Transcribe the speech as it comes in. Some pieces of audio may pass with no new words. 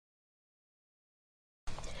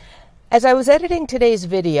As I was editing today's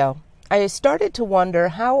video, I started to wonder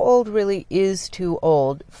how old really is too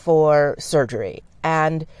old for surgery.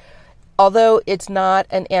 And although it's not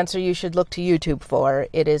an answer you should look to YouTube for,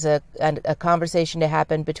 it is a conversation to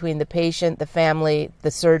happen between the patient, the family,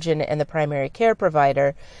 the surgeon, and the primary care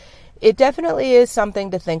provider. It definitely is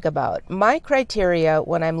something to think about. My criteria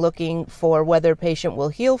when I'm looking for whether a patient will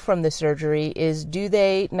heal from the surgery is, do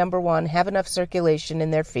they, number one, have enough circulation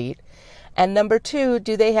in their feet? And number two,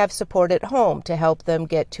 do they have support at home to help them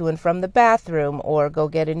get to and from the bathroom or go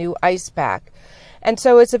get a new ice pack? And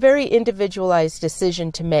so it's a very individualized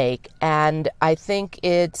decision to make, and I think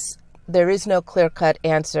there is no clear-cut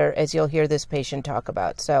answer, as you'll hear this patient talk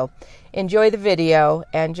about. So enjoy the video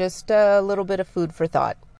and just a little bit of food for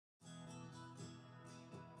thought.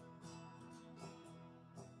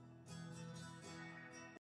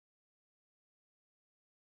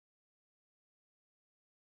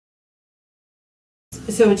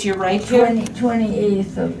 So it's your right hip?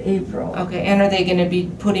 28th of April. Okay, and are they going to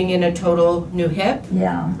be putting in a total new hip?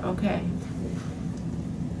 Yeah. Okay.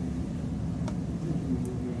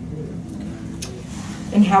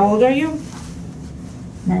 And how old are you?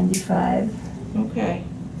 95. Okay.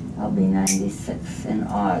 I'll be 96 in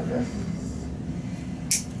August.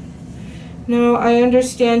 Now, I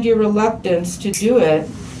understand your reluctance to do it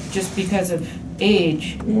just because of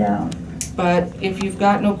age. Yeah. But if you've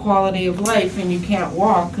got no quality of life and you can't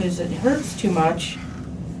walk because it hurts too much,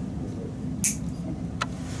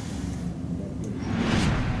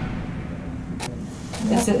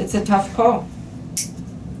 it's a tough call.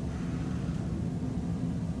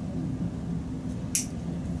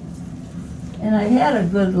 And I've had a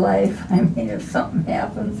good life. I mean, if something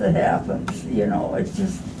happens, it happens. You know, it's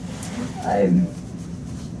just,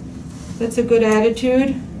 That's a good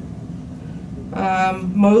attitude.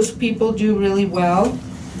 Most people do really well.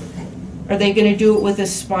 Are they going to do it with a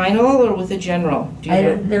spinal or with a general? Do you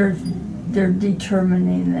know? They're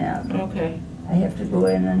determining that. Okay. I have to go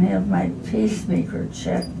in and have my pacemaker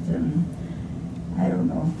checked, and I don't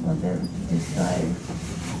know what they'll decide.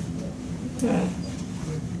 Yeah.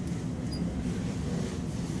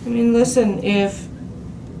 I mean, listen, if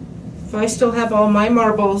I still have all my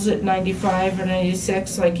marbles at 95 or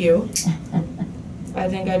 96 like you, I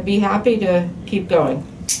think I'd be happy to keep going.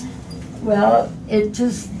 Well, it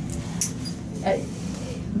just,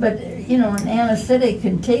 but you know, an anesthetic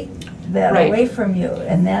can take that Right. away from you,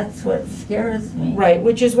 and that's what scares me. Right,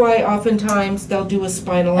 which is why oftentimes they'll do a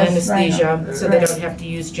spinal anesthesia so they right. don't have to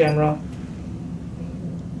use general.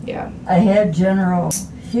 Yeah. I had general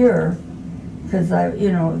here because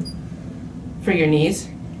you know. For your knees?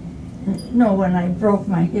 No, when I broke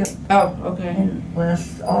my hip Oh, okay. in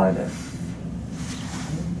last August.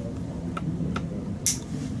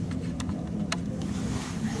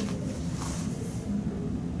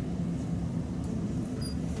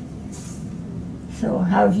 So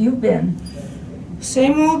how have you been?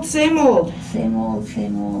 Same old, same old. Same old,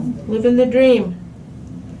 same old. Living the dream,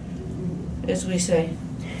 as we say.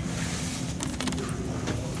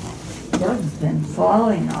 Doug's been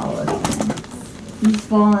falling all the time. He's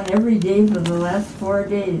fallen every day for the last 4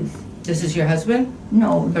 days. This is your husband?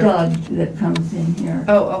 No, Doug that comes in here.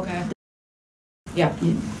 Oh, okay. Yeah.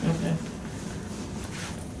 He- Okay.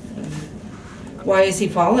 Why is he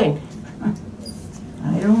falling?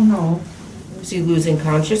 I don't know. Is he losing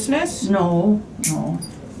consciousness? No.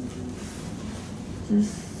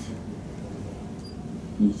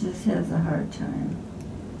 He just has a hard time.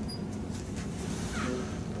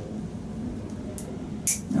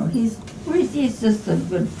 No, he's just a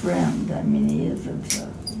good friend. I mean, he isn't.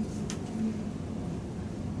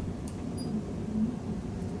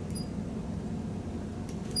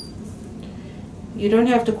 You don't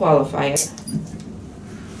have to qualify it.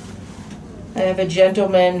 I have a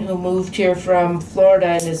gentleman who moved here from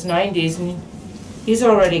Florida in his 90s, and he's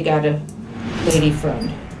already got a lady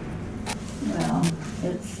friend. Well,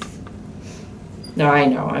 it's No, I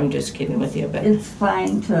know, I'm just kidding with you, but it's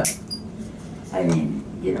fine to. I mean,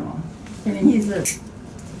 you know, he's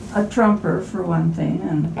a trumper for one thing,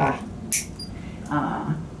 and I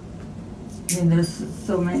mean, there's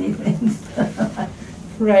so many things.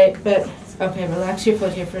 right, but okay, relax your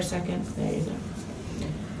foot here for a second. There you go.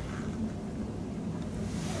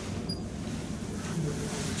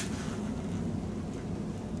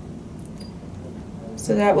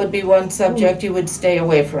 So that would be one subject you would stay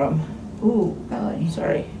away from. Ooh, golly.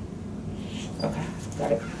 Sorry. Okay,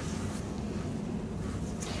 got it.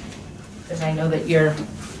 Because I know that you're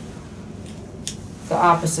the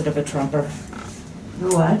opposite of a trumper. The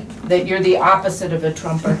what? That you're the opposite of a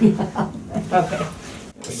trumper. Yeah. Okay.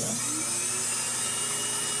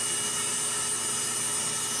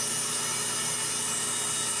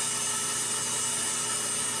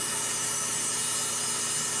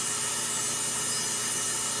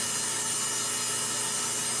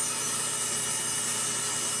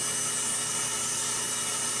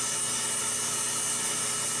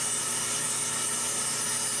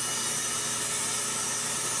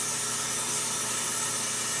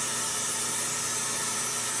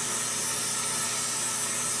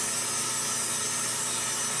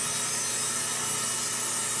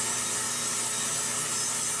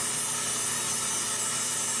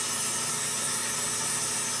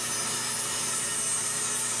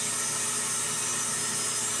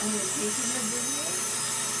 Yeah,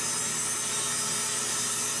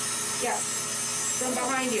 from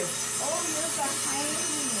behind you. Oh, you're behind me.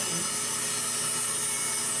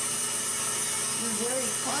 You're very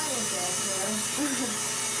quiet back there.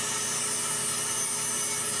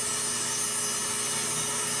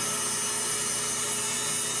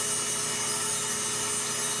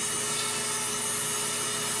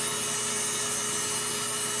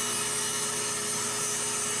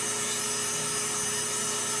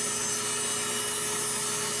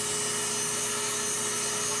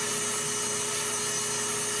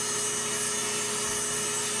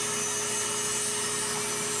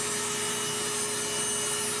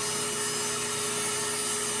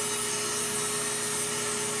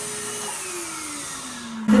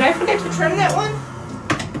 Did I forget to trim that one?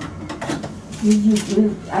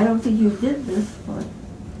 I don't think you did this one.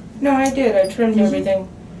 No, I did. I trimmed everything.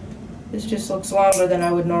 This just looks longer than I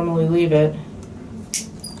would normally leave it.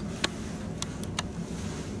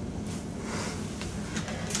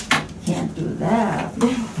 Can't do that.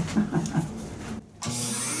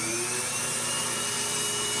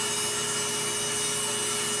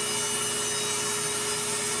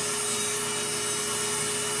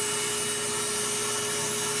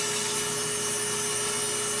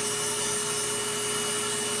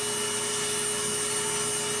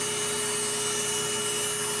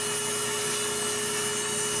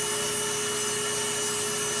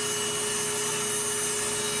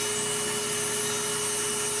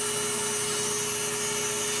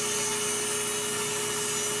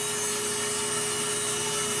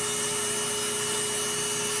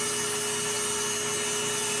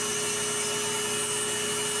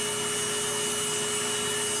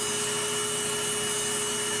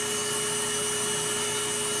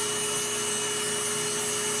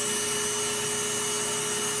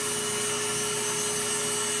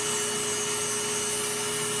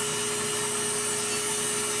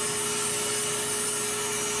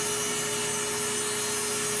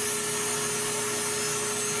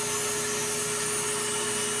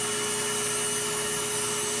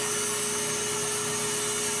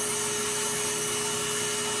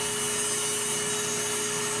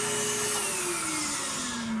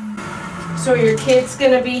 So your kid's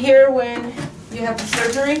gonna be here when you have the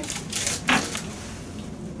surgery?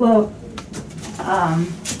 Well,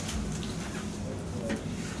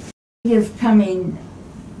 he is coming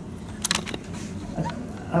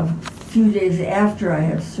a few days after I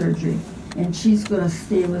have surgery, and she's going to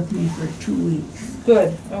stay with me for 2 weeks.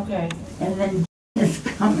 Good, okay. And then is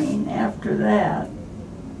coming after that,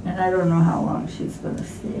 and I don't know how long she's going to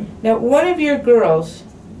stay. Now, one of your girls,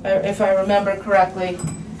 if I remember correctly,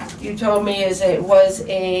 you told me was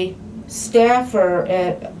a staffer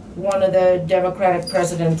at one of the Democratic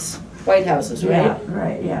president's White Houses, right? Yeah,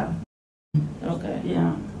 right, yeah. Okay.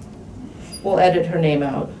 Yeah. We'll edit her name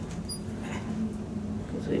out,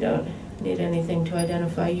 because we don't need anything to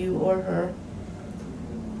identify you or her.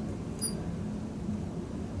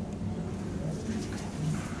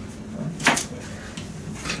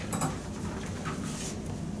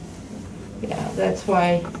 Yeah, that's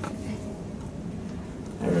why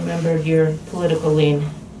I remembered your political lean.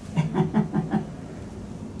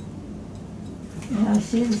 Yeah,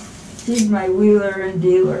 she's my wheeler and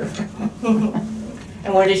dealer.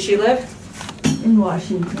 And where does she live? In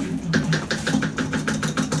Washington.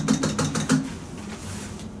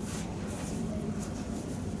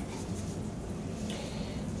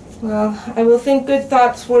 Well, I will think good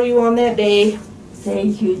thoughts for you on that day.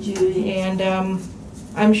 Thank you, Judy. And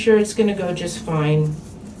I'm sure it's going to go just fine.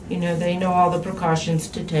 You know, they know all the precautions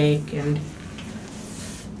to take, and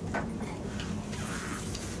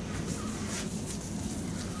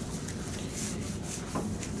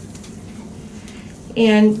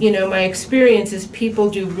you know, my experience is people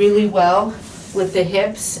do really well with the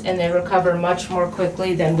hips, and they recover much more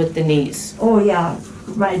quickly than with the knees. Oh yeah,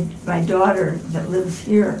 my daughter that lives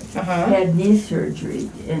here had knee surgery,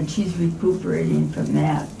 and she's recuperating from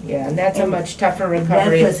that. Yeah, and that's a much tougher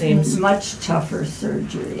recovery, it seems. That's a much tougher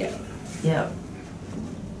surgery. Yeah. Yeah.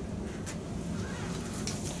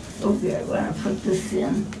 Okay, I want to put this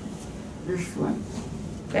in. This one.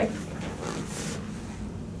 Okay.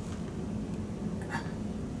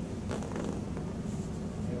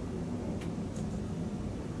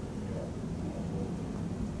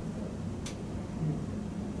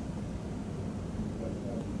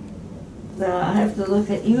 I have to look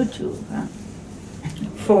at YouTube, huh?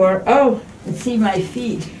 And see my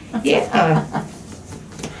feet. Yeah.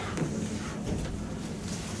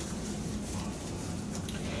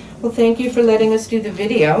 Well, thank you for letting us do the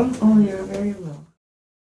video. Oh, you're very welcome.